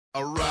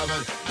A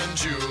rabbit and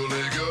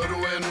Julie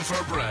Goodwin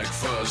for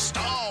breakfast.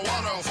 Oh,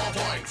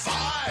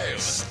 104.5.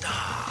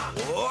 Star.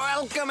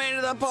 Welcome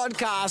into the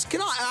podcast.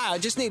 Can I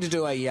just need to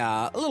do a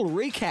little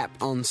recap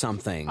on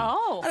something.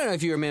 Oh. I don't know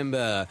if you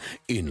remember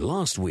in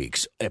last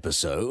week's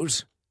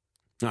episode.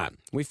 Right,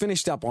 we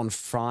finished up on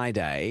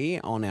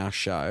Friday on our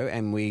show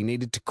and we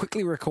needed to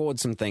quickly record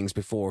some things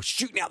before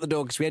shooting out the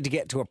door because we had to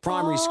get to a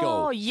primary school.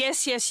 Oh,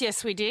 yes,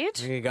 we did.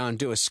 We could go and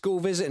do a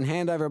school visit and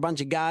hand over a bunch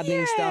of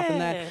gardening stuff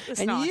and that. it was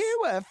And nice. you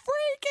were freaking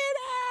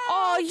out.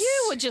 Oh,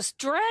 you were just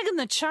dragging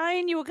the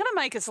chain. You were going to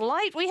make us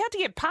late. We had to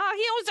get parking.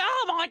 It was,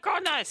 oh, my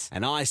goodness.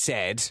 And I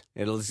said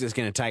it's just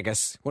going to take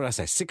us, what did I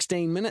say,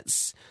 16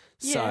 minutes?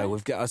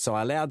 Yeah. So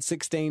I allowed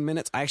 16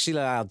 minutes. I actually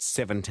allowed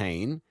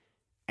 17.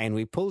 And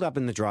we pulled up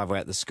in the driveway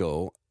at the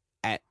school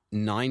at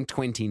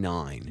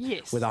 9:29.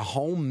 Yes. With a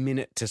whole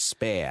minute to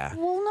spare.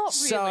 Well, not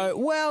really.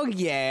 Well,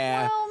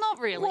 yeah. Well, not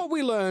really. What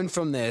we learned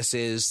from this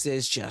is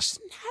there's just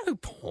no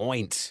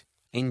point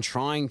in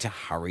trying to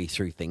hurry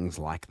through things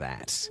like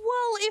that.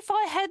 Well, if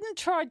I hadn't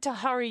tried to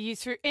hurry you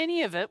through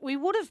any of it, we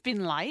would have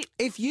been late.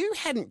 If you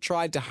hadn't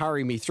tried to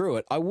hurry me through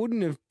it, I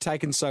wouldn't have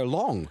taken so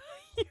long.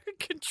 You're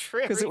a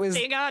contrary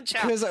thing, aren't you?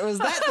 Because it was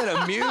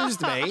that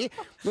amused me.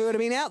 We would have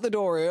been out the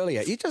door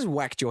earlier. You just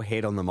whacked your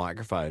head on the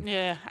microphone.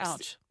 Yeah,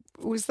 ouch.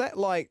 Was that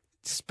like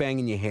just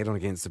banging your head on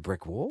against the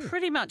brick wall?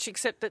 Pretty much,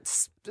 except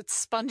it's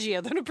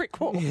spongier than a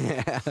brick wall.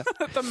 Yeah.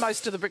 For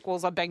most of the brick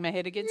walls I bang my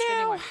head against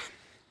Now, anyway.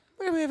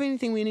 do we have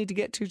anything we need to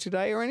get to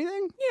today or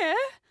anything? Yeah.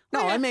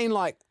 No, I mean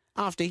like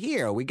after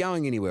here. Are we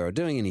going anywhere or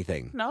doing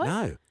anything? No.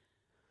 No.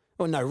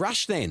 Well, no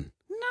rush then.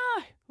 No.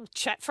 We'll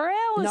chat for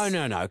hours.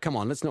 No. Come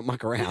on, let's not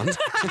muck around.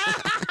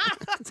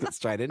 Let's get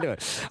straight into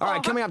it. All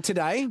right, coming up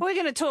today. We're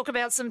going to talk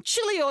about some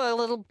chili oil.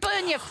 It'll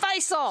burn your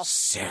face off.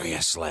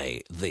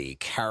 Seriously, the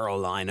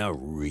Carolina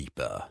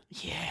Reaper.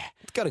 Yeah.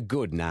 It's got a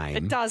good name.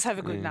 It does have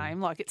a good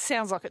name. Like, it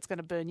sounds like it's going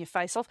to burn your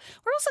face off.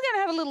 We're also going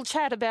to have a little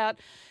chat about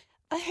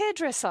a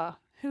hairdresser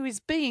who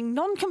is being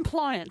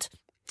non-compliant.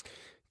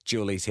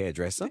 Julie's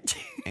hairdresser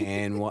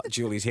and what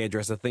Julie's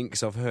hairdresser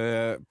thinks of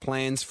her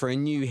plans for a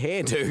new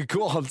hairdo.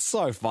 God,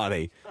 so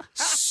funny.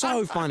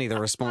 So funny, the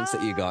response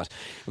that you got,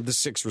 the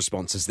 6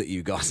 responses that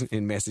you got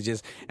in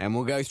messages, and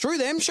we'll go through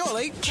them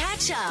shortly.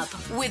 Catch up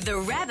with the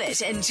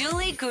Rabbit and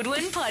Julie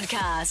Goodwin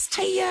podcast.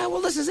 Hey, well,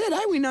 this is it,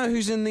 eh? We know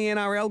who's in the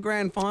NRL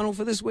Grand Final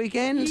for this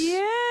weekend.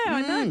 Yeah,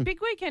 I know.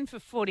 Big weekend for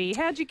footy.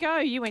 How'd you go?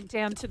 You went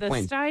down to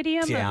the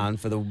stadium. Down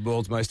for the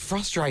world's most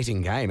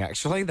frustrating game,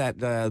 actually, that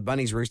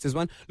Bunnies Roosters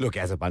one. Look,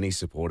 as a Bunnies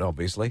supporter,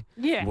 obviously.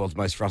 Yeah. World's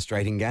most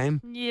frustrating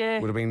game. Yeah.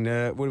 Would have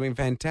been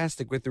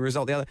fantastic with the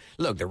result.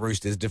 The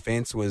Roosters'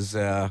 defence was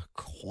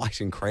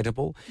quite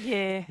incredible.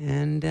 Yeah.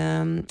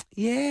 And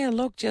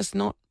look, just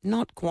not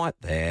quite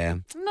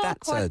there. Not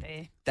quite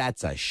there.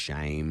 That's a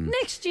shame.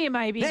 Next year,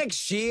 maybe.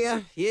 Next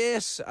year,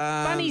 yes.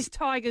 Bunnies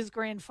Tigers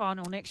Grand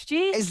Final next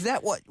year. Is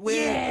that what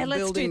we're let's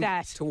do building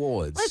that.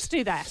 towards? Let's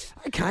do that.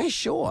 Okay,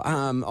 sure.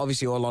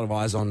 Obviously, a lot of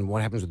eyes on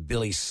what happens with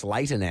Billy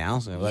Slater now.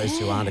 So those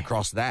who aren't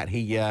across that,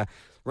 he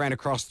ran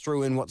across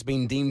through in what's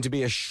been deemed to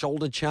be a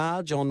shoulder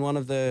charge on one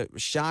of the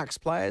Sharks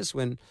players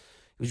when he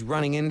was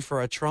running in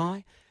for a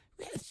try.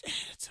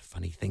 It's a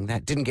funny thing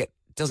that doesn't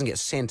get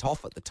sent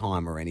off at the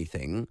time or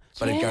anything,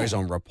 but it goes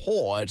on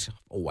report.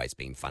 Always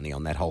been funny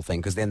on that whole thing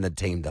because then the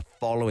team the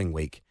following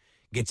week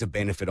gets a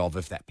benefit of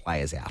if that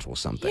player's out or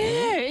something.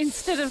 Yeah,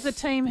 instead of the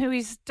team who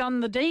he's done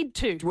the deed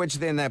to. Which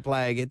then that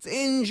player gets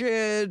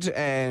injured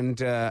and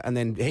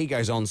then he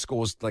goes on,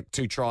 scores like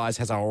 2 tries,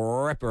 has a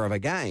ripper of a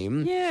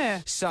game.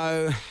 Yeah.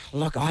 So,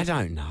 look, I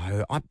don't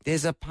know.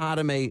 There's a part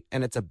of me,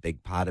 and it's a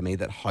big part of me,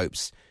 that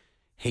hopes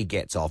he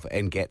gets off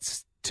and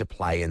gets to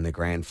play in the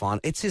grand final.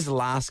 It's his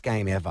last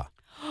game ever.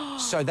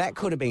 So that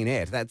could have been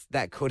it.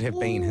 That could have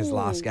been his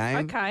last game.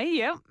 Okay,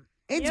 yep.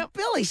 It's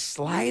Billy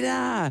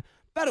Slater.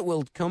 But it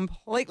will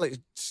completely...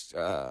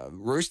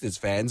 Roosters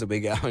fans will be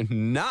going,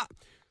 nah.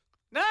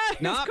 No,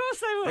 of course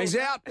they will. He's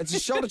out. It's a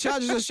shoulder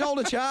charge. It's a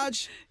shoulder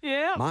charge.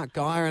 Yeah. Mark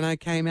Guy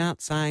came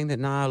out saying that,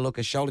 no, look,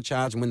 a shoulder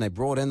charge. And when they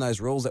brought in those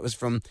rules, that was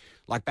from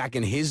like back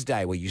in his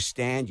day where you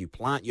stand, you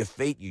plant your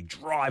feet, you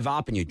drive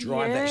up and you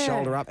drive that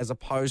shoulder up as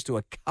opposed to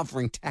a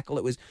covering tackle.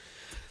 It was...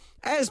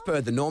 As per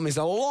the norm, there's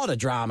a lot of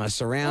drama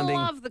surrounding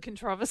Love the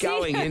controversy.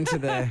 going into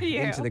the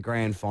Yeah. into the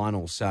grand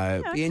final. So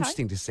it'll be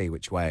interesting to see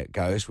which way it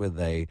goes, whether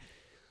they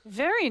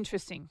Very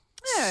interesting.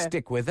 Yeah.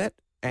 stick with it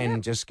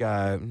and just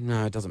go,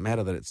 no, it doesn't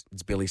matter that it's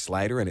Billy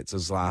Slater and it's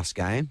his last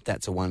game.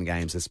 That's a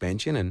 1-game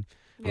suspension, and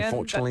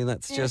unfortunately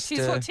that's just...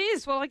 Tis what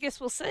tis. Well, I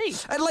guess we'll see.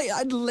 At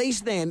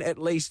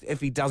least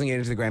if he doesn't get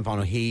into the grand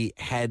final, he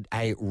had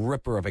a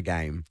ripper of a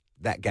game,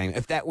 that game.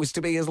 If that was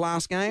to be his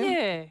last game...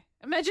 Yeah.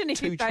 Imagine if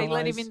 2 they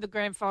let him tries. in the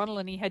grand final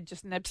and he had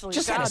just an absolute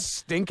Just had dud. a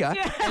stinker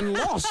and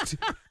lost.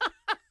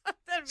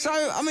 So,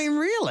 I mean,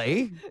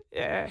 really,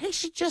 Yeah. he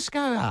should just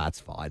go,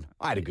 it's fine.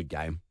 I had a good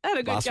game Had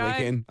a good last game.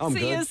 weekend. I'm See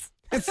good. yous.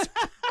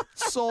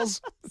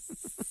 Soz.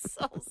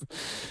 Soz.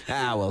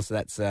 Well, so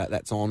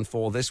that's on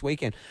for this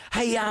weekend.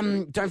 Hey,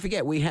 don't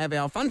forget, we have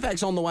our fun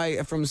facts on the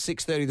way from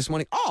 6:30 this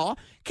morning. Oh,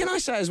 can I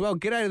say as well,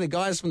 g'day to the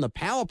guys from the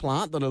power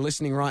plant that are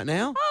listening right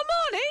now. Oh,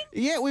 morning.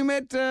 Yeah, we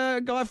met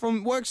a guy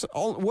from works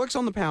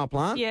on the power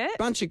plant. Yeah.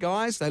 Bunch of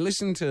guys. They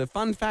listen to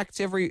fun facts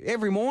every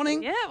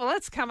morning. Yeah, well,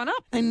 that's coming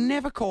up. They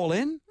never call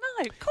in.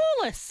 No,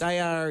 call us. They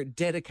are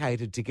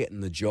dedicated to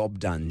getting the job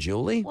done,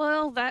 Julie.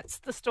 Well, that's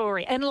the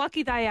story. And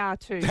lucky they are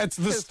too. That's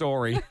the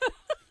story.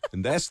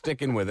 And they're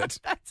sticking with it.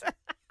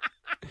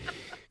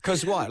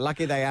 Because what?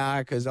 Lucky they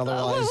are, because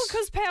otherwise... Well,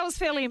 because power's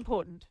fairly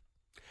important.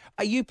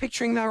 Are you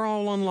picturing they're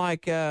all on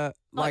like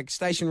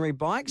stationary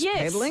bikes, Yes.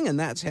 pedaling, and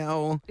that's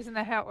how... Isn't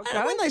that how it would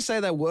And go? when they say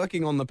they're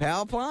working on the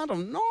power plant,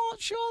 I'm not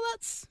sure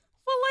that's...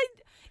 Well,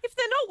 if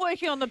they're not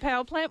working on the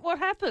power plant, what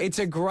happens? It's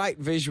a great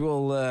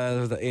visual.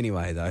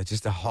 Anyway, though,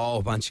 just a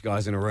whole bunch of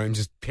guys in a room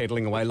just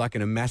pedaling away like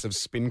in a massive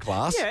spin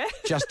class Yeah.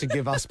 just to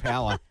give us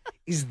power.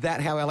 Is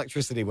that how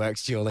electricity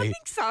works, Julie? I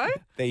think so.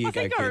 There you I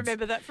go, think I kids.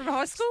 remember that from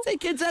high school. See,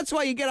 kids, that's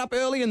why you get up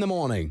early in the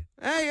morning.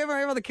 Hey,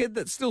 every other kid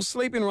that's still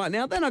sleeping right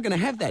now, they're not going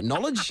to have that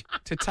knowledge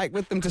to take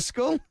with them to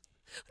school.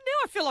 Now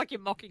I feel like you're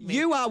mocking me.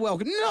 You are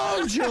welcome.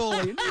 No,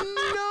 Julie.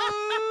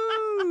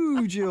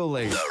 No,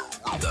 Julie.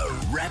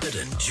 The Rabbit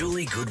and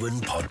Julie Goodwin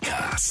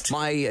Podcast.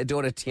 My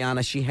daughter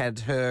Tiana, she had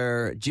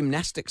her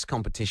gymnastics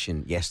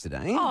competition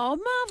yesterday. Oh,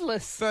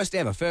 marvellous. First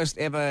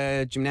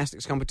ever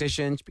gymnastics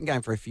competition. She's been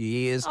going for a few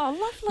years. Oh,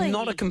 lovely.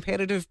 Not a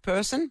competitive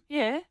person.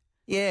 Yeah,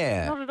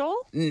 Yeah. not at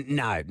all.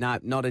 No,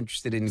 not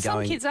interested in Some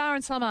going. kids are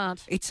and some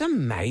aren't. It's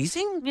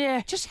amazing.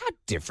 Yeah. Just how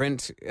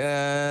different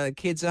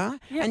kids are.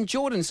 Yeah. And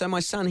Jordan, so my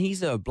son,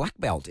 he's a black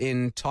belt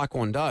in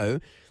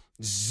Taekwondo.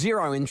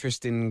 Zero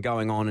interest in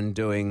going on and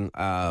doing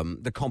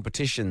the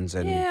competitions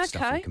and Yeah,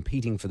 stuff okay. and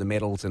competing for the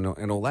medals and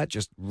all that.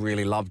 Just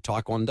really loved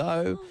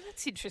Taekwondo. Oh,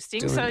 that's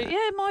interesting. Doing So, that.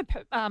 yeah,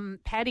 my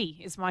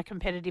Paddy is my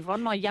competitive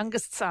one, my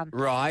youngest son.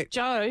 Right.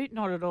 Joe,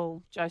 not at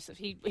all. Joseph,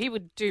 he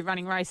would do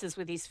running races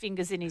with his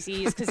fingers in his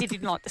ears because he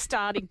didn't like the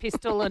starting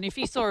pistol. And if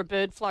he saw a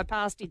bird fly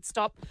past, he'd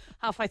stop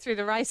halfway through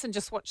the race and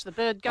just watch the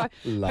bird go.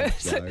 Love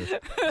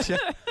Joe.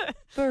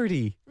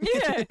 Birdie.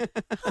 Yeah.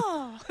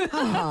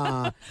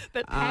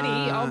 But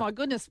Paddy, oh my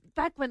goodness,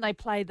 back when they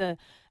play the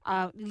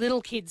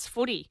little kids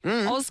footy,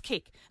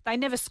 Auskick, they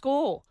never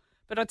score.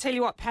 But I tell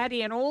you what,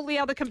 Paddy and all the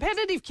other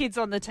competitive kids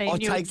on the team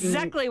knew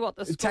exactly what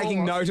the score Taking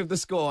was. note of the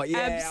score. Yeah,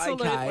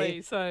 Absolutely.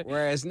 okay. So-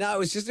 Whereas, no,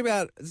 it's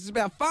about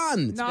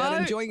fun. It's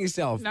about enjoying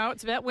yourself. No,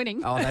 it's about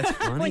winning. Oh, that's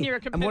funny. When you're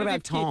a And what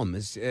about competitive kid. Tom?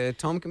 Is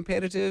Tom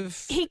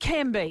competitive? He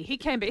can be. He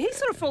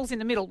sort of falls in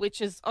the middle, which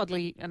is,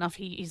 oddly enough,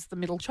 he is the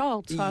middle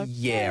child. So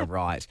Yeah,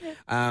 right.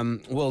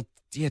 Well,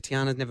 yeah,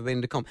 Tiana's never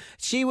been to comp.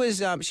 She was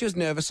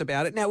nervous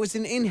about it. Now, it was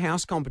an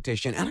in-house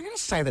competition, and I'm going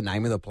to say the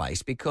name of the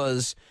place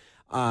because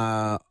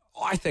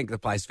I think the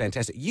place is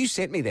fantastic. You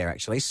sent me there,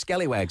 actually,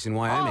 Scallywags in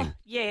Wyoming. Oh,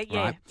 yeah,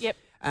 Right. yep.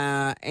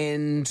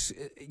 And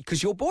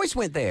because your boys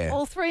went there.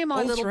 All three of my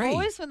All little three.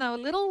 boys, when they were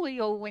little, we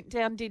all went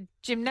down, did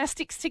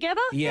gymnastics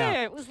together.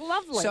 Yeah. It was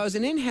lovely. So it's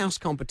an in-house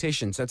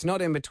competition, so it's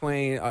not in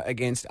between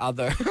against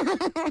other.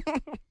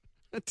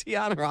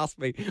 Tiana asked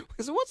me,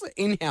 so what's the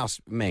in-house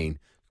mean?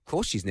 Of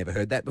course, she's never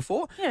heard that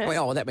before. Yeah.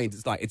 Well, that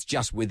means it's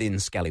just within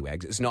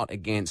Scallywags. It's not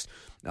against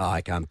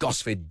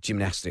Gosford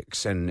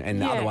Gymnastics and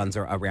the other ones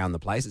are around the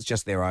place. It's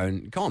just their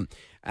own comp.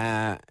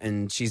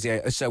 And she's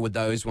so with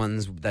those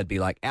ones, they'd be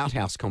like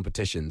outhouse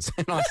competitions.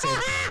 And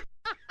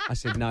I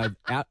said, no,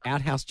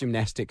 outhouse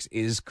gymnastics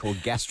is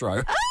called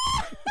gastro.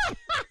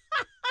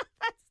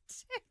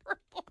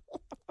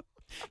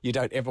 You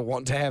don't ever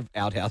want to have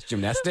outhouse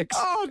gymnastics.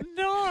 oh,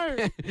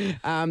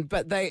 no.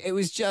 But it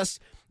was just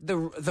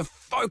the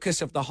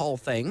focus of the whole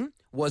thing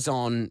was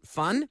on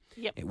fun.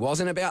 Yep. It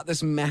wasn't about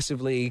this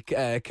massively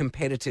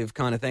competitive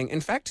kind of thing.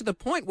 In fact, to the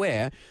point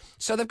where,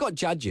 so they've got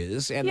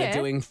judges and they're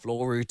doing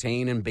floor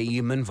routine and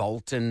beam and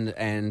vault and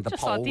the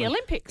Just pole. like the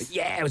Olympics.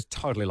 Yeah, it was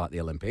totally like the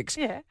Olympics.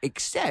 Yeah.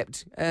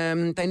 Except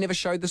they never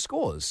showed the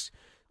scores.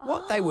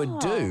 What they would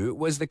do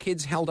was the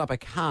kids held up a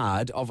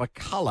card of a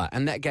colour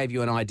and that gave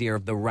you an idea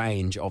of the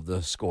range of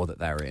the score that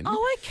they were in.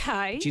 Oh,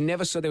 okay. But you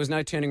never saw, there was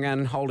no turning around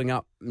and holding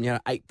up,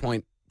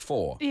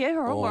 8.4. Yeah,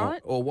 all right.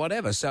 Or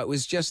whatever. So it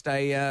was just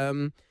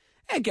it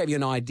gave you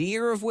an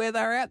idea of where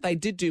they're at. They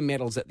did do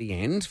medals at the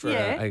end for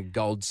a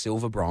gold,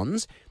 silver,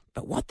 bronze.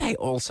 But what they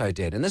also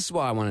did, and this is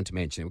why I wanted to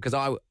mention it, because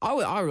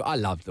I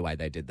loved the way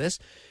they did this.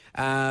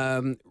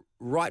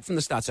 Right from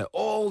the start. So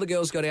all the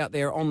girls got out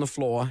there on the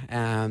floor,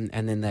 and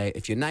then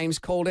if your name's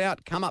called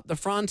out, come up the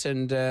front,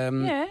 and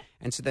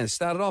so then it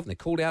started off, and they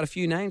called out a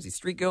few names. These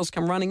three girls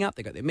come running up.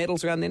 They got their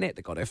medals around their neck.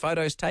 They got their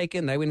photos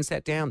taken. They went and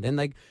sat down. Then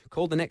they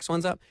called the next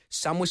ones up.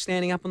 Some were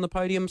standing up on the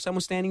podium. Some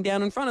were standing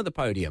down in front of the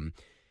podium.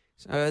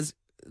 So as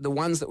the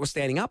ones that were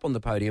standing up on the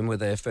podium were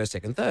the first,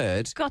 second,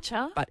 third.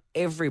 Gotcha. But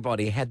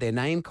everybody had their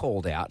name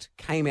called out,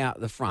 came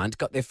out the front,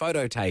 got their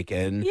photo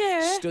taken,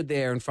 stood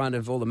there in front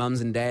of all the mums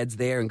and dads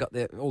there and got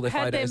all their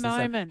Had photos. their and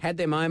moment. Stuff. Had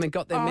their moment,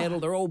 got their medal.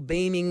 They're all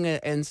beaming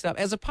and stuff,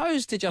 as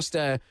opposed to just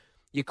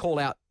you call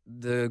out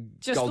the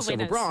Just gold, the silver,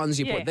 winners. bronze,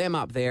 you Yeah. put them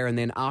up there, and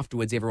then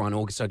afterwards everyone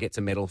also gets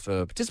a medal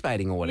for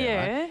participating or whatever.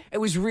 Yeah. It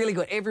was really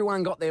good.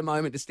 Everyone got their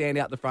moment to stand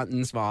out the front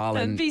and smile.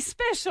 And And be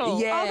special.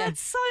 Yeah. Oh,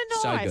 that's so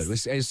so nice.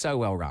 good. It was so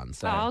well run.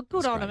 So Oh, it good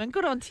was on great. them and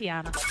good on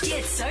Tiana.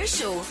 Get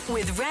social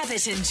with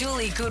Rabbit and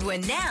Julie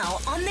Goodwin now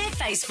on their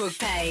Facebook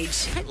page.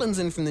 Caitlin's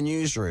in from the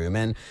newsroom,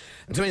 and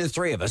between the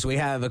three of us, we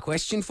have a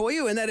question for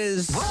you, and that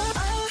is...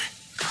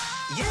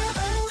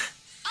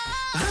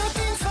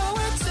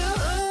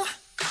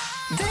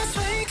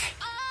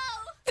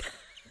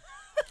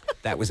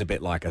 That was a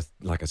bit like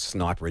a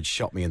sniper had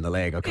shot me in the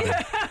leg. I kind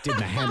of did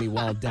my hammy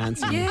while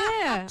dancing.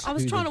 Yeah, I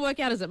was trying to work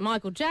out, is it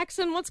Michael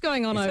Jackson? What's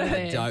going on over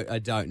there? I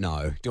don't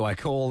know. Do I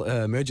call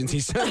emergency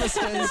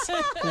services?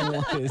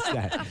 What is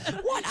that?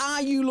 What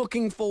are you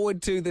looking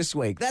forward to this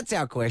week? That's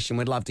our question.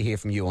 We'd love to hear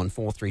from you on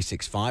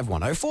 4365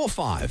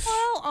 1045.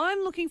 Well, I'm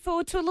looking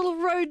forward to a little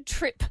road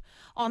trip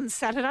on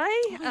Saturday.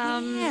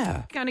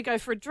 yeah. Going to go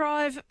for a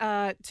drive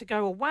to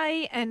go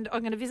away, and I'm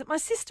going to visit my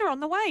sister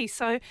on the way.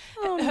 So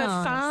her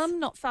nice. farm,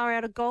 not far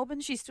out of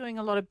Goulburn, she's doing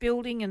a lot of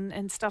building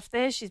and stuff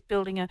there. She's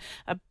building a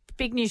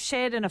big new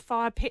shed and a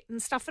fire pit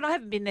and stuff, and I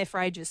haven't been there for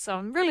ages, so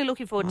I'm really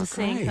looking forward to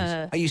seeing Great.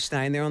 her. Are you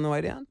staying there on the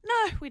way down?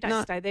 No, we don't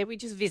No. stay there. We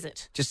just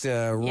visit. Just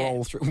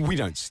roll through. We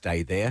don't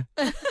stay there.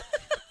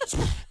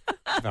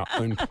 Have our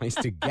own place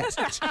to get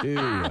to.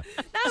 No,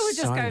 we'll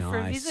just So go for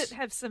a nice. visit,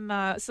 have some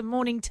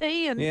morning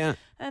tea, and Yeah.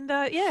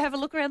 have a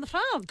look around the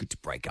farm. Good to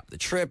break up the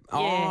trip.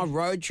 Yeah. Oh,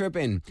 road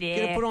tripping. Yeah.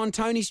 Gonna put on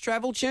Tony's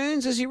travel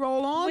tunes as you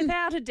roll on?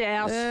 Without a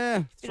doubt. Yeah.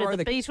 Bit Throw of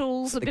the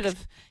Beatles, a bit of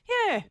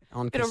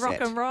on bit of rock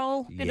cassette. and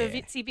roll, bit of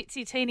Yeah. itsy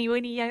bitsy teeny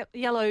weeny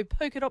yellow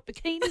polka dot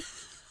bikini.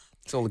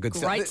 It's all the good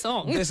stuff. Great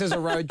song. This is a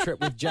road trip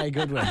with Jay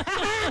Goodwin.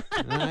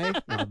 Hey?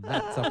 Now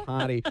that's a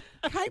party.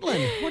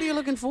 Caitlin, what are you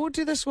looking forward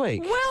to this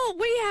week? Well,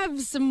 we have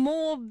some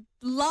more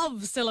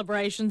love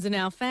celebrations in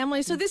our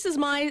family. So this is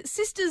my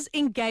sister's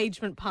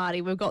engagement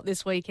party we've got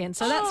this weekend.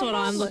 So that's what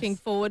I'm looking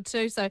forward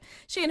to. So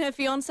she and her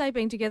fiancé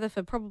been together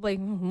for probably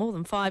more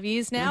than 5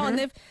 years now, and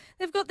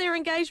they've got their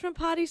engagement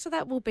party, so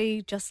that will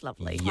be just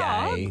lovely. Yay.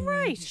 Oh,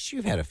 great.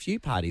 You've had a few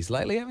parties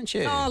lately, haven't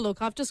you? Oh,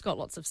 look, I've just got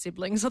lots of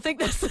siblings. I think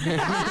that's...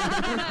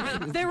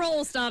 They're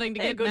all starting to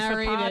They're get good for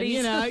married. And,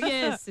 parties.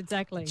 yes,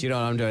 exactly. Do you know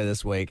what I'm doing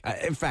this week?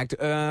 In fact,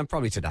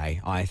 probably today,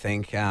 I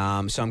think. So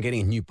I'm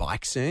getting a new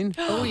bike soon.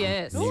 Oh,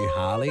 yes. New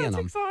Harley. That's and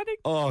I'm exciting.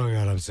 Oh,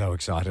 God, I'm so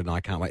excited and I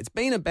can't wait. It's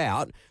been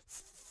about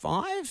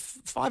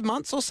five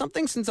months or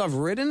something since I've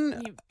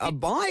ridden a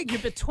bike.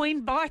 You're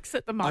between bikes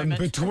at the I'm moment.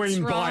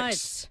 between That's right.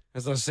 bikes,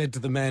 as I said to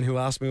the man who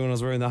asked me when I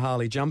was wearing the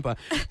Harley jumper.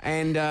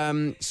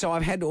 And so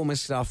I've had all my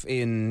stuff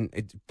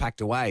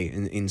packed away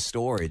in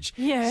storage.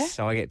 Yeah.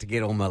 So I get to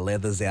get all my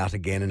leathers out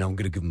again, and I'm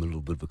going to give them a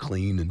little bit of a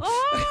clean. And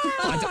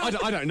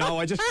I don't know.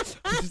 I'm just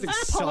Polish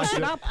it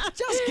excited. up.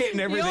 Just getting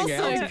everything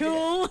You're out. so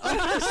cool.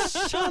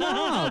 Shut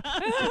up.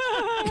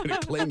 I'm going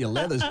to clean your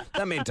leathers.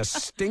 That meant to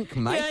stink,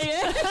 mate.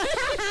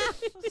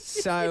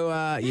 So,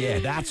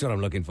 that's what I'm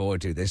looking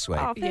forward to this week.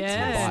 Oh, Yeah.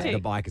 fantastic. The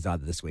bike is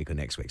either this week or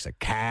next week, so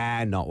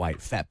cannot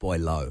wait. Fat Boy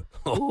Low.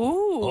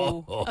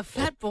 Ooh. A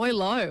fat boy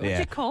low. Yeah. Did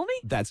you call me?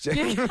 That's just,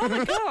 I'm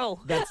a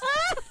girl.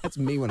 that's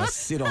me when I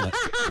sit on it.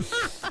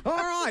 All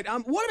right.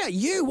 What about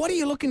you? What are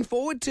you looking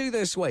forward to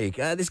this week?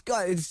 This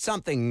guy is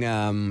something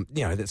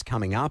that's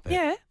coming up.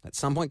 Yeah. At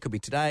some point, could be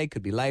today,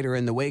 could be later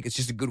in the week. It's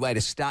just a good way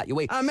to start your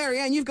week.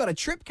 Marianne, you've got a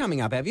trip coming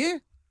up, have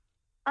you?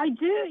 I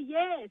do,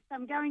 yes.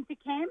 I'm going to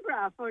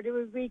Canberra for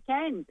the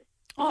weekend.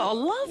 Oh,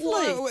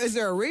 lovely. Well, is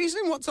there a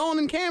reason? What's on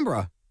in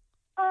Canberra?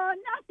 Oh,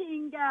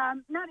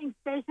 nothing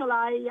special.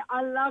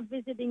 I love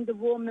visiting the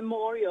War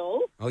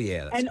Memorial. Oh,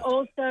 yeah. That's And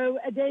also,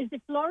 there's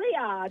the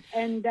Floriade,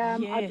 and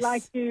Yes. I'd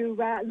like to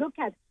look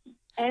at.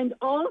 And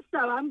also,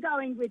 I'm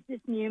going with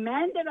this new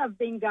man that I've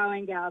been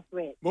going out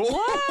with.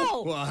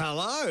 Wow. Well,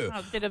 hello.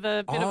 A bit of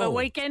a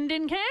weekend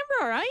in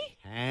Canberra, eh?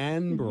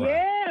 Canberra.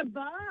 Yeah,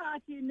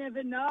 but you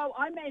never know.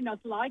 I may not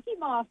like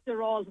him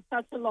after all.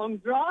 Such a long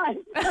drive.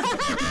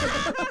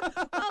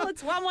 Well,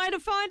 it's one way to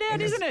find out,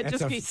 isn't it? It's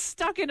Just a- be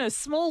stuck in a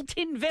small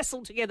tin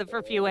vessel together for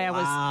a few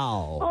hours.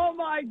 Wow. Oh,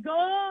 my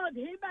God.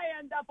 He may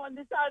end up on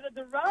the side of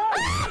the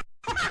road.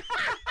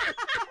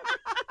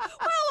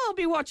 Well, I'll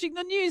be watching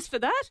the news for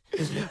that.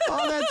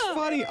 Oh, that's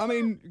funny. I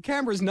mean,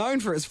 Canberra's known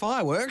for its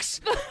fireworks.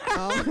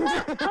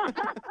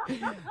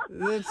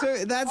 That's hilarious.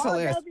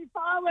 There'll be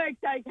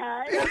fireworks,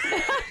 okay?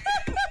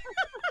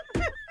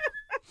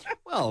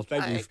 Well,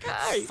 thank you,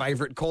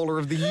 favourite caller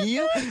of the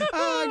year.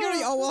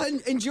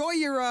 Enjoy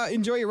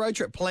your road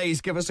trip.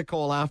 Please give us a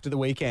call after the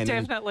weekend.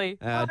 and, Definitely.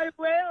 I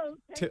will.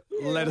 to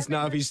let us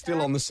know if he's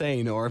still on the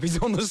scene or if he's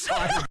on the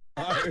side of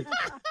the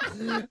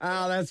road.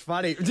 Oh, that's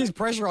funny. There's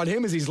pressure on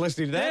him as he's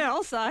listening to that. Yeah,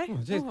 I'll say.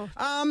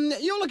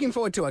 Jeez. You're looking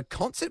forward to a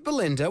concert,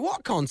 Belinda.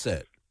 What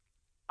concert?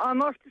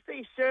 I'm off to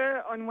see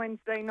Cher on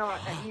Wednesday night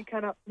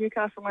at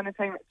Newcastle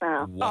Entertainment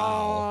Centre.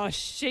 Oh,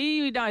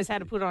 she knows how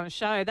to put on a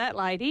show, that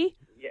lady.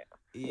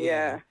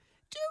 Yeah.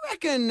 Do you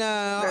reckon,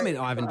 I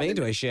haven't been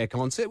to a Cher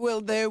concert.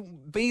 Will there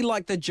be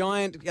like the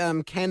giant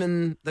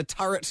cannon, the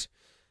turret,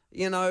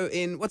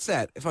 in, what's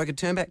that? If I Could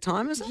Turn Back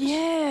Time, is it?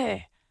 Yeah.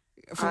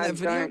 from that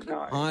video? Don't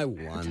know. I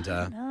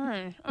wonder.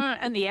 No.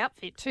 And the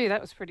outfit too.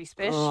 That was pretty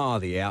special. Oh,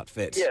 the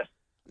outfit. Yes.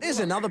 There's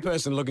another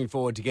person looking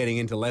forward to getting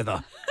into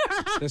leather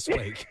this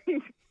week.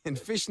 And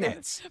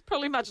fishnets.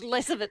 Probably much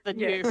less of it than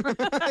you.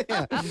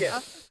 Yeah.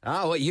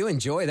 Oh, well, you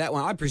enjoy that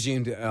one.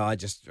 I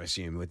just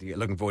assumed with you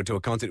looking forward to a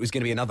concert, it was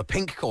going to be another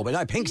Pink call, but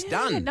no, Pink's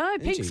done. No,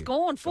 isn't Pink's she?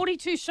 gone.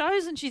 42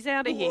 shows and she's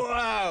out of here.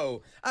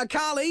 Whoa.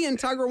 Carly in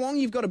Tuggeranong,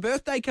 you've got a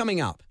birthday coming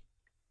up.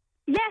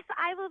 Yes,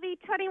 I will be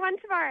 21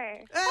 tomorrow.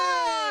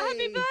 Oh, happy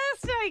Hey!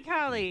 birthday,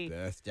 Carly.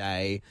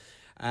 Birthday.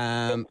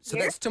 So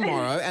that's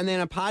tomorrow. And then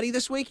a party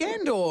this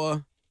weekend,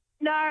 or?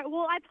 No,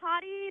 well, I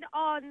partied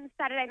on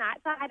Saturday night,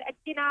 so I had a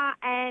dinner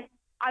and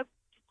I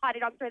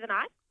partied on through the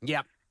night.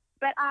 Yep.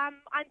 But I'm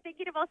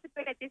thinking of also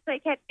doing it this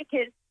weekend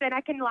because then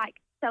I can,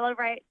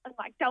 celebrate and,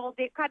 double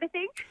dip kind of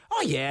thing.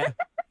 Oh, yeah.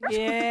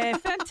 Yeah,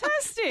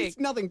 fantastic. There's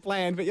nothing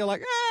planned, but you're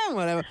like,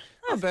 whatever.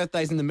 My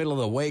birthday's in the middle of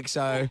the week,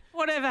 so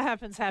Whatever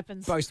happens,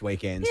 happens. both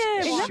weekends.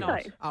 Yeah, why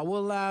Exactly. not?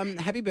 Well,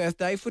 happy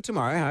birthday for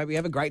tomorrow. I hope you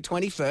have a great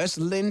 21st.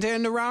 Linda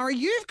and Narara,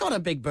 you've got a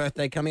big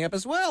birthday coming up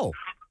as well.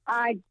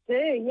 I do,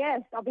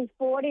 yes. I'll be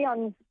 40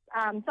 on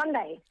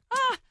Sunday.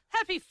 Ah,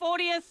 happy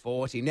 40th.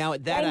 40. Now,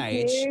 at that Thank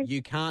age, you.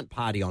 you can't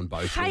party on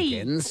both Hey.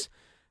 weekends.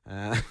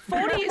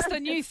 40 is the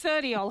new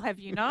 30, I'll have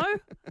you know.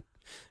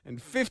 And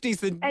 50's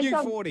the And new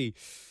so- 40.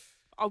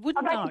 I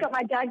wouldn't I've know. actually got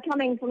my dad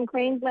coming from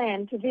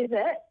Queensland to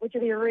visit, which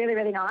will be really,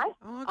 really nice.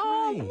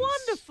 Oh, great.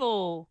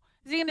 wonderful.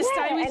 Is he going to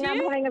stay with and I'm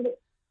you? having a bit.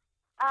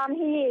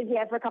 He is,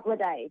 for a couple of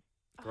days.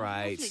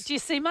 Great. Do you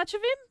see much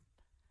of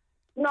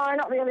him? No,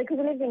 not really, because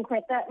he lives in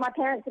My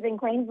parents live in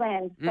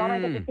Queensland, so I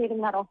don't get to see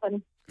them that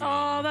often.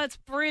 Oh, that's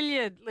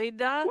brilliant,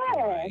 Linda.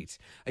 Yeah. Great.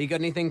 Have you got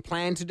anything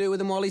planned to do with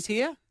him while he's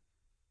here?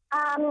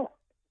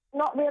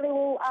 Not really.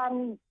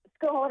 Well,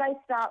 school holidays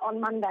start on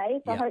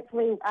Monday, so Yeah.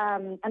 hopefully,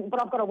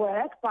 but I've got to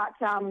work, but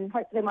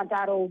hopefully my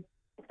dad will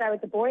stay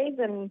with the boys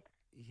and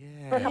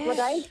for a couple of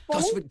days for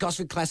me.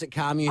 Gosford Classic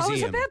Car I Museum.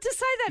 was about to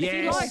say that. If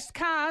he Yes. likes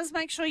cars,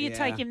 make sure you Yeah.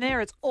 take him there.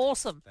 It's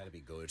awesome. That'd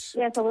be good.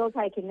 Yes, I will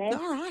take him there.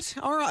 All right.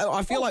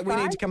 I feel like we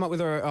need to come up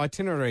with an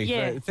itinerary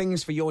Yeah. for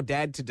things for your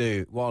dad to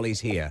do while he's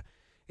here.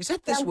 Is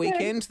that this Sounds good.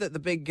 weekend that the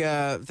big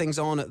thing's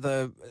on at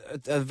the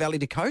Valley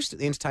de Coast at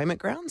the entertainment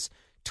grounds?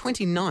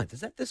 29th. Is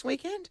that this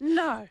weekend?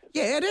 No.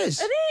 Yeah, it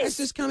is. It is. It's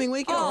this coming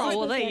weekend. Oh, All right.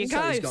 well, there you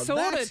So go. he's got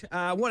Sorted.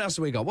 that. What else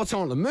have we got? What's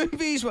on at the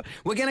movies?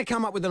 We're going to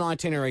come up with an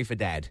itinerary for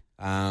Dad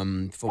for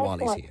while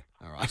he's Excellent. here.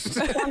 All right.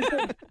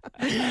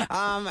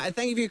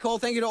 Thank you for your call.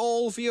 Thank you to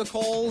all for your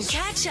calls.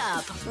 Catch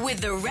up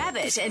with the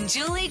Rabbit and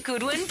Julie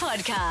Goodwin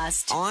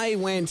podcast. I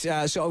went,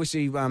 so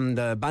obviously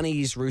the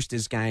Bunnies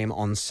Roosters game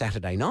on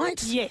Saturday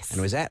night. Yes. And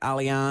it was at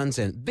Allianz,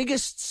 and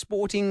biggest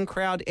sporting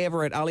crowd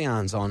ever at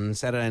Allianz on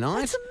Saturday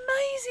night. It's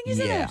amazing,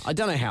 isn't yeah, it? I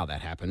don't know how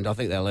that happened. I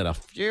think they let a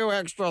few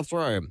extra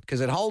through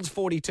because it holds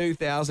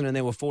 42,000 and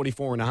there were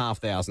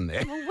 44,500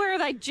 there. Well, where are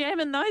they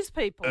jamming those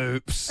people?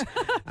 Oops.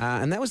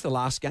 And that was the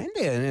last game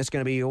there, and it's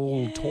going to be all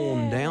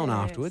torn down Yes,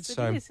 afterwards. it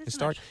So is, isn't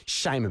historic. it?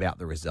 Shame about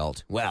the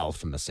result. Well,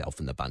 for myself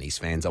and the Bunnies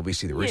fans,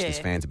 obviously the Roosters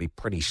Yeah. fans would be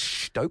pretty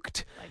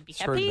stoked. They'd be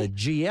through happy. the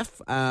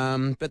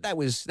GF. But that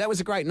was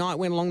a great night.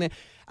 Went along there.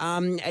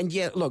 And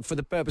yeah, look, for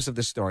the purpose of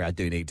the story, I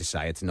do need to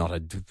say it's not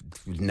a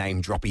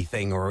name droppy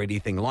thing or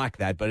anything like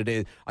that. But it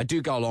is. I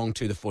do go along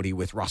to the footy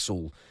with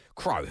Russell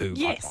Crowe, who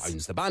Yes.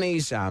 owns the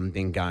Bunnies.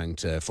 Been going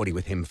to footy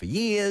with him for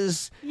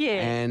years. Yeah.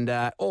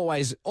 And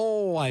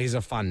always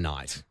a fun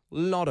night.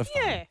 Lot of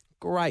fun. Yeah.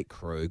 Great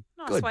crew.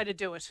 Nice Good way to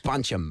do it.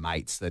 bunch of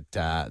mates that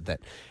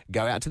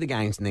go out to the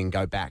games and then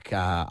go back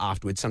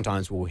afterwards.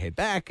 Sometimes we'll head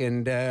back,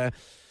 and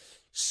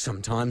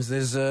sometimes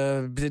there's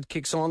it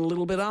kicks on a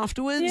little bit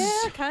afterwards. Yeah,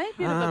 okay.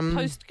 Bit of a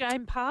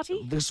post-game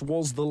party. This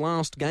was the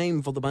last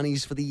game for the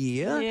Bunnies for the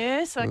year.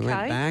 Yes, We okay.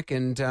 went back,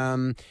 and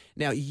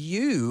now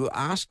you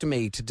asked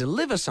me to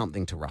deliver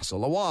something to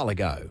Russell a while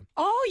ago.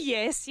 Oh,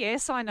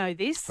 yes, I know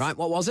this. Right,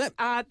 what was it?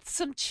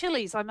 Some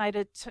chilies. I made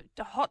a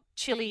hot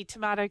chili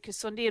tomato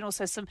kasundi and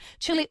also some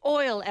chili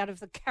oil out of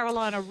the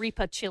Carolina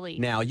Reaper chili.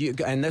 Now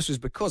and this was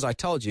because I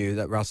told you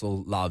that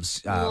Russell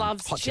loves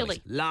Loves hot chili.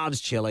 chilies. Loves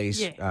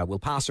chilies. Yeah. We'll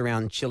pass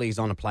around chilies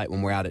on a plate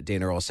when we're out at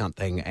dinner or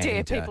something. Dare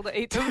And, people to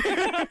eat them.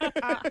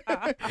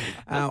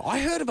 I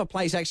heard of a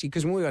place actually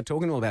because when we were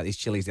talking all about these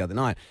chilies the other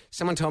night,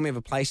 someone told me of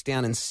a place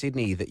down in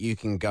Sydney that you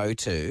can go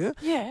to.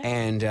 Yeah.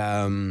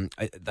 And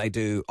they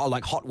do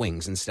like hot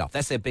wings and stuff.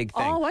 That's their big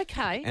thing. Oh,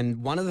 okay.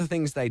 And one of the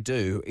things they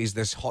do is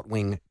this hot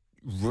wing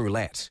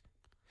roulette.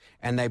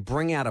 And they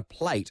bring out a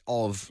plate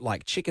of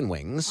like chicken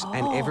wings,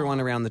 and Oh.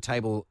 everyone around the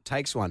table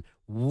takes one.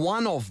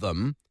 One of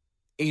them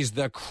is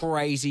the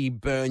crazy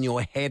burn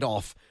your head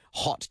off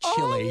hot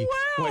chili.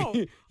 Oh, wow.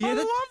 Where- I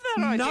love that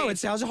No, idea. it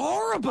sounds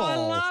horrible. I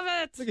love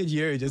it. Look at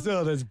you, just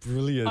that's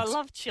brilliant. I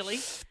love chili.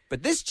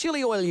 But this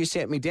chili oil you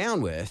set me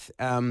down with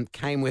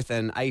came with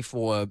an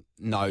A4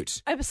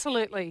 note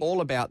Absolutely. all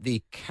about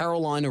the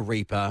Carolina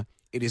Reaper.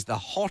 It is the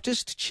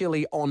hottest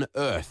chili on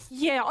earth.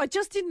 Yeah, I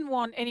just didn't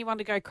want anyone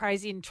to go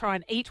crazy and try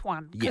and eat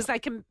one because they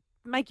can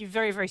make you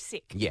very, very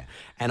sick. Yeah,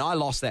 and I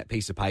lost that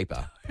piece of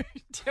paper.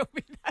 Tell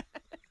me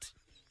that.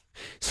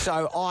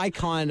 So I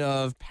kind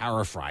of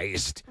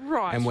paraphrased.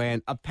 Right. And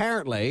went,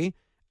 apparently,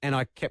 and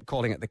I kept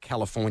calling it the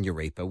California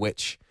Reaper,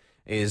 which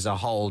is a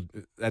whole,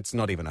 that's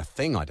not even a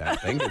thing, I don't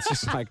think. It's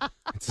just like,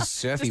 it's a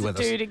surfy Just with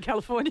a dude in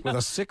California. with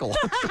a sickle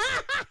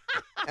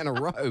and a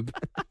robe.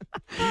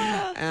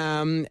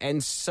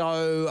 And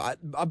so,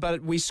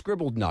 but we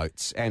scribbled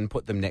notes and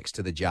put them next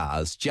to the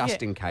jars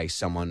just in case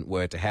someone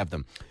were to have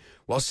them.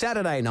 Well,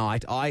 Saturday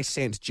night, I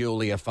sent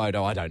Julie a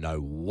photo. I don't know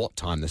what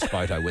time this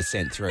photo was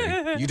sent through.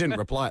 You didn't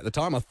reply at the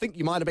time. I think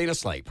you might have been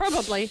asleep.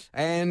 Probably.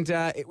 And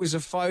it was a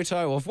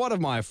photo of one of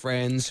my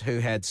friends who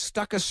had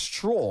stuck a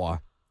straw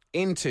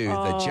into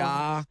the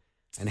jar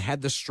and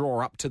had the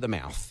straw up to the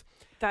mouth.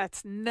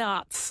 That's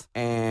nuts.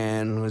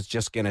 And was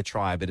just going to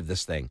try a bit of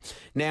this thing.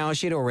 Now,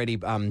 she'd already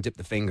dipped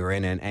the finger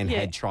in and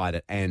had tried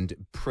it and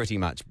pretty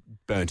much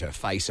burnt her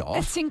face off.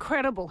 It's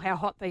incredible how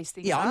hot these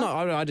things are.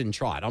 Yeah, I didn't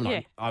try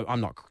it.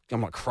 I'm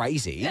not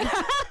crazy.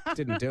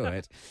 Didn't do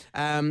it.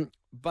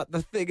 But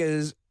the thing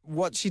is,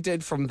 what she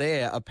did from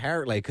there,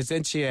 apparently, because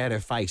then she had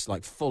her face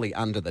like fully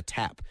under the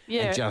tap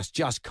and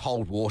just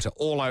cold water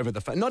all over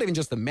the face. Not even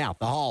just the mouth,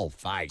 the whole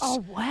face.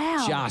 Oh,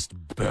 wow. Just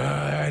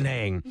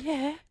burning.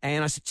 Yeah.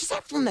 And I said, just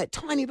that from that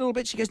tiny little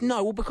bit? She goes,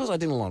 no, well, because I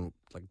didn't want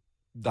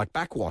like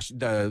backwash,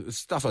 the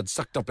stuff I'd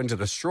sucked up into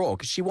the straw,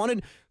 because she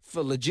wanted,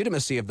 for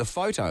legitimacy of the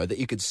photo, that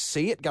you could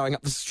see it going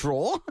up the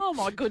straw. Oh,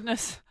 my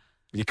goodness.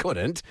 You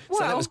couldn't, so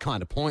that was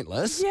kind of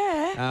pointless.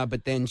 Yeah.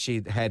 But then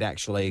she had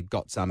actually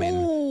got some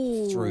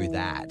in through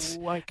that.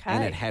 Okay.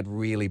 And it had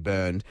really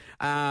burned.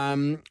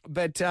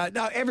 But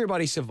no,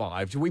 everybody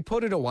survived. We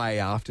put it away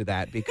after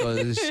that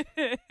because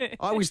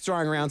I was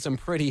throwing around some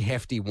pretty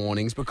hefty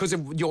warnings because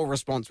of your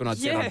response when I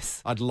said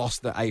I'd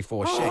lost the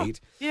A4 sheet.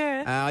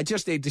 Yeah. I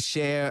just need to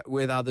share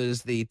with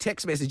others the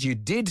text message you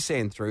did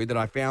send through that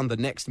I found the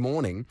next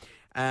morning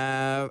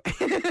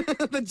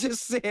that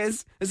just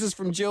says, this is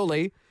from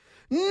Julie,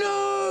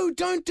 no,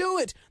 don't do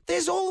it.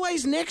 There's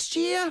always next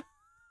year.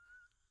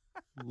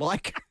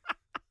 Like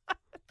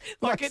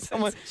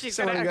she's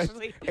going to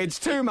actually it's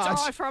too much.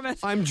 die from it.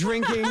 I'm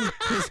drinking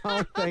this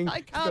whole thing.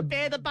 I can't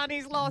bear the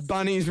bunny's loss.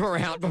 Bunnies were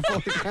out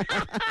before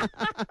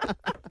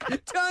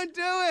Don't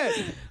do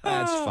it.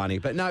 That's funny.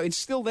 But no, it's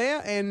still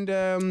there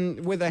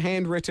and with a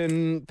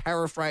handwritten,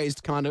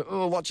 paraphrased kind of,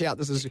 oh, watch out,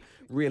 this is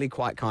really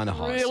quite kind of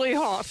hot. Really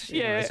hot,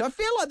 yeah. Anyway, so I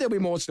feel like there'll be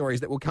more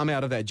stories that will come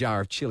out of that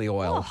jar of chili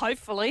oil. Oh,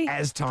 hopefully.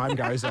 As time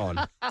goes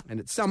on. And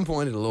at some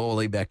point, it'll all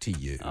lead back to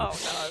you. Oh,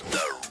 no.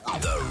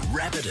 The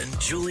Rabbit and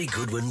Julie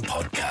Goodwin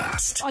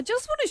Podcast. I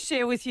just want to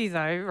share with you,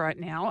 though, right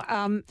now,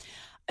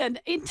 an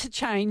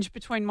interchange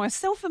between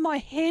myself and my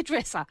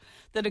hairdresser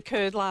that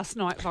occurred last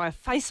night via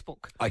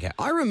Facebook. Okay,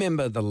 I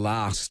remember the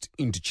last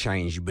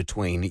interchange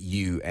between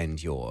you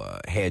and your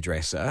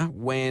hairdresser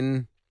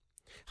when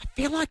I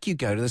feel like you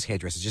go to this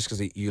hairdresser just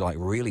because you like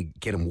really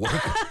get him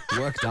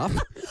worked up.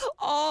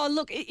 Oh,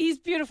 look, he's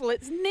beautiful.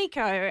 It's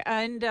Nico,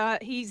 and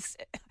he's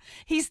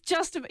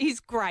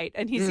great,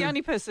 and he's the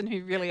only person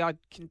who really I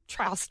can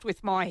trust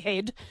with my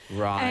head.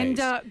 Right. And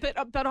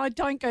but I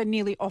don't go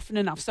nearly often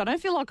enough, so I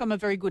don't feel like I'm a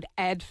very good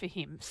ad for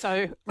him.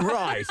 So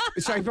right.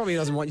 So he probably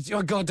doesn't want you.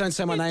 Oh God, don't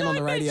say my name on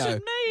the radio.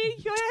 Don't mention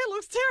me. Your hair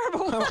looks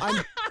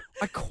terrible.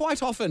 I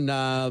quite often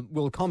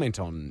will comment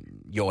on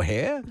your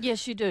hair.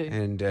 Yes, you do.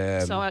 And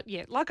so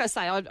like I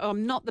say,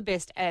 I'm not the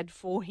best ad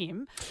for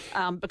him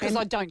because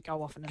I don't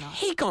go often enough.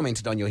 He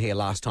commented on your hair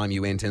last time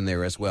you went in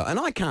there as well. And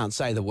I can't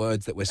say the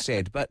words that were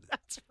said, but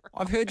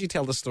I've heard you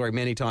tell the story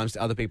many times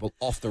to other people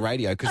off the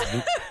radio because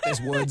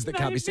there's words that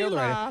can't be said on the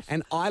radio.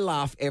 And I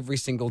laugh every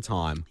single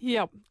time.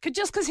 Yeah,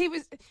 just because he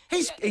was...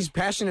 He's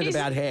passionate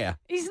about hair.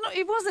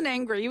 He wasn't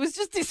angry. He was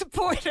just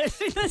disappointed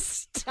in the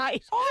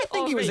state. I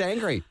think he was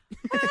angry.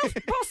 Well,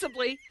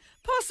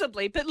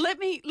 possibly. But let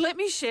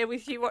me share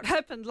with you what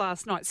happened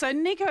last night. So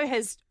Nico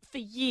has, for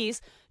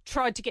years,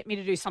 tried to get me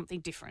to do something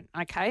different,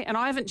 okay? And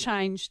I haven't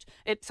changed.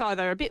 It's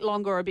either a bit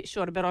longer or a bit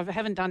shorter, but I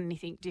haven't done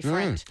anything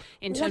different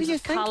in terms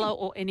of colour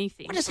or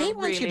anything. What does he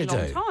want you to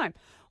long do? Time.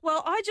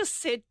 Well, I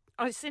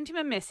sent him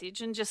a message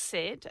and just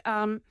said,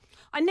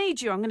 I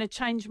need you. I'm going to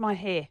change my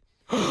hair.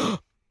 Okay.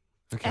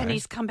 And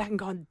he's come back and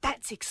gone,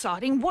 that's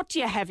exciting. What do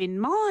you have in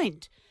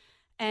mind?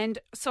 And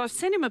so I've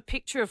sent him a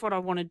picture of what I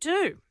want to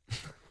do.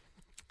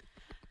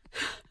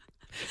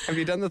 Have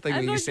you done the thing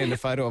where you send a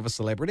photo of a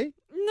celebrity?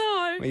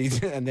 No.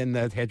 And then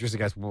the hairdresser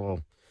goes,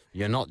 well,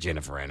 you're not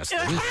Jennifer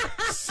Aniston.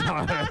 So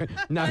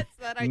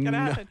that ain't going to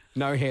happen.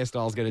 No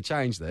hairstyle's going to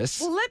change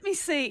this. Well, let me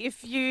see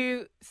if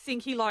you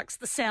think he likes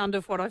the sound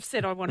of what I've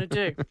said I want to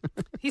do.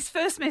 His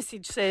first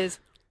message says,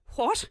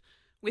 what?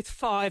 With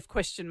 5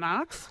 question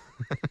marks.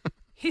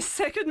 His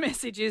second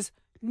message is,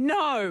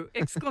 no!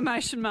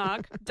 Exclamation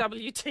mark,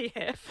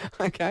 WTF.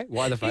 Okay,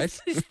 why the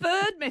face? His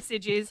third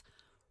message is,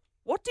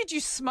 what did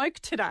you smoke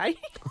today?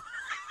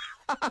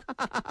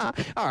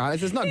 All right,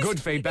 there's not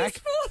good feedback.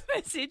 His fourth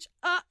message,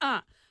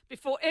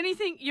 before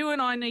anything, you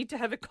and I need to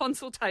have a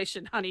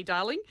consultation, honey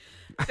darling.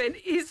 Then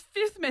his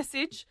fifth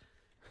message,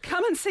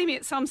 come and see me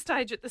at some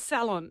stage at the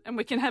salon and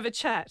we can have a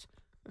chat.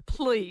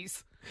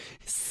 Please.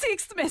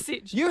 Sixth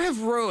message. You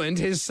have ruined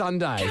his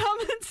Sunday. Come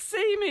and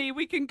see me.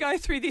 We can go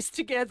through this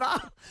together.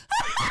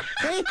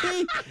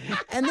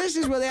 And this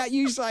is without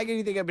you saying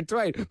anything in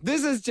between.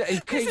 This is just, he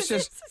keeps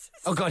just.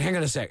 Oh, God, hang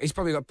on a sec. He's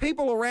probably got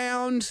people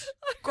around.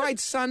 Great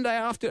Sunday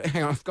after.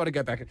 Hang on, I've got to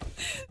go back.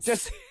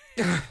 Just.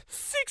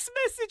 6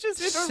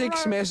 messages in a row.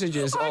 6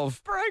 messages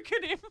I've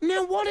broken him.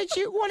 Now, what did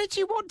you want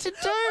to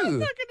do? I'm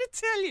not going to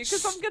tell you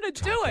because I'm going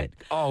to do it.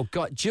 Oh,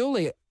 God,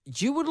 Julie,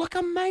 you would look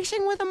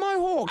amazing with a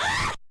mohawk.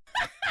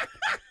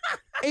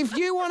 If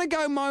you want to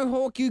go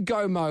mohawk, you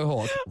go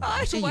mohawk.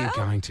 What are you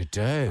going to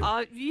do?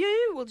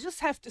 You will just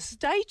have to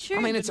stay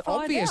tuned. I mean, it's and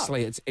find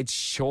obviously out. it's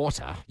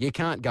shorter. You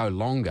can't go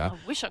longer. I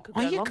wish I could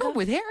go you longer. could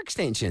with hair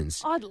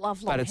extensions. I'd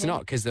love long But it's hair. not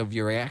because of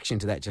your reaction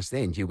to that just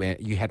then. You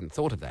hadn't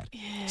thought of that.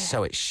 Yeah.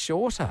 So it's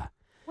shorter.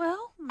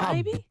 Well,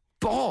 maybe.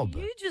 Bob.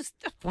 You just...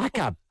 Like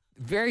a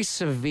very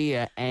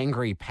severe,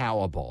 angry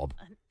power bob.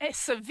 A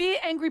severe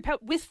angry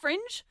with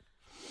fringe?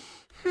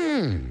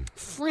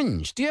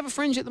 Fringe. Do you have a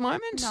fringe at the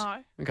moment? No.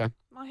 Okay.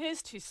 My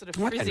hair's too sort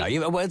of I frizzy. don't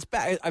know. Well, it's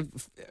bad.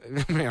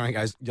 Everyone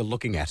goes, you're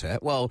looking at her.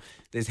 Well,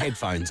 there's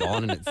headphones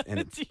on and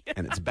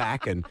it's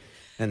back and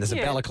there's a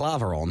Yeah.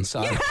 balaclava on.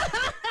 So,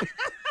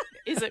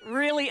 Is it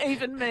really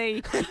even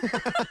me?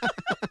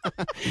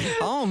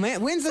 oh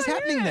man, when's this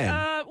happening then?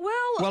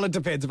 Well, It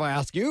depends if I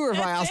ask you or if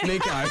I ask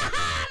Nico.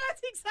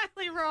 that's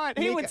exactly right.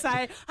 He would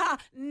say,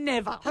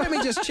 never. Let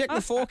me just check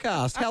the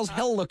forecast. How's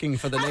hell looking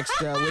for the next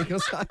week or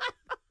so?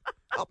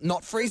 Oh,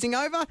 not freezing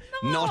over?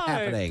 Not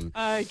happening.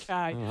 Okay.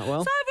 right,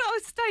 well. So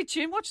stay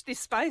tuned. Watch this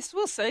space.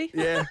 We'll see.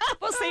 Yeah.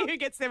 We'll see who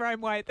gets their own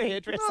way at the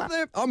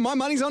hairdresser. Oh, my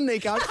money's on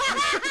Nico.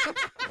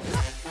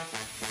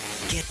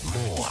 Get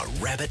more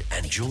Rabbit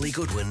and Julie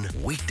Goodwin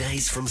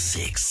weekdays from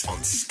 6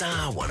 on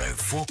Star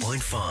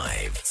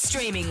 104.5.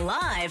 Streaming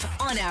live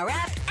on our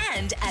app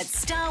and at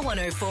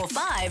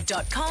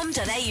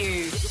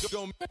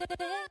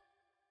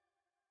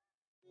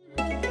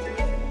star1045.com.au.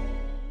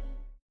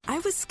 I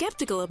was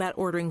skeptical about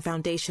ordering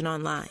foundation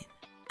online.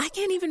 I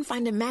can't even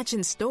find a match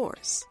in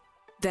stores.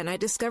 Then I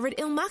discovered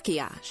Il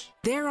Maquillage.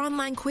 Their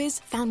online quiz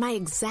found my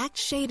exact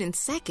shade in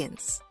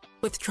seconds.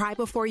 With Try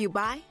Before You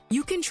Buy,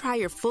 you can try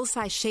your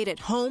full-size shade at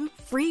home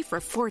free for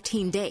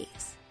 14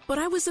 days. But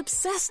I was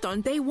obsessed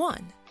on day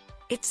 1.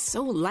 It's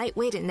so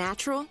lightweight and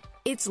natural,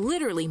 it's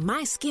literally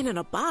my skin in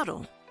a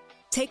bottle.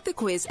 Take the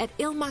quiz at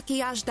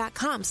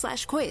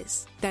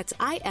ilmaquillage.com/quiz. That's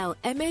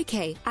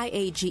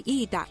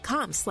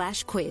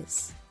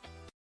ILMAKIAGE.com/quiz.